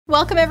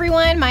Welcome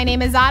everyone, my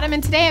name is Autumn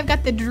and today I've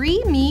got the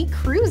Dree Me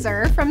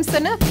Cruiser from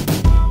Sanuk.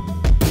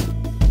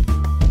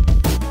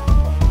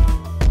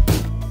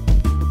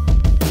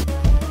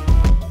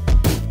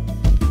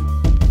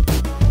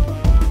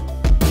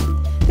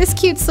 This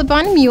cute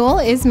slip-on mule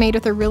is made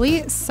with a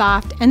really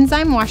soft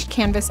enzyme-washed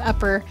canvas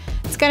upper.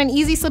 It's got an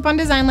easy slip-on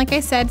design, like I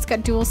said. It's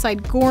got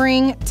dual-side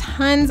goring,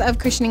 tons of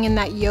cushioning in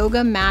that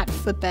yoga mat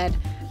footbed.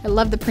 I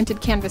love the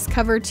printed canvas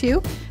cover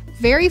too.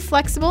 Very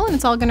flexible, and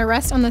it's all gonna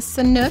rest on the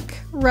Sanuk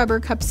rubber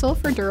cupsole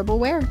for durable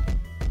wear.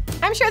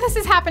 I'm sure this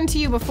has happened to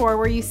you before,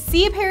 where you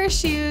see a pair of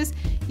shoes,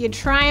 you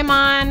try them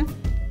on,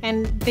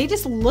 and they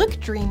just look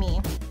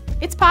dreamy.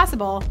 It's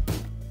possible,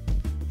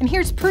 and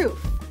here's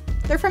proof.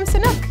 They're from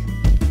Sanuk.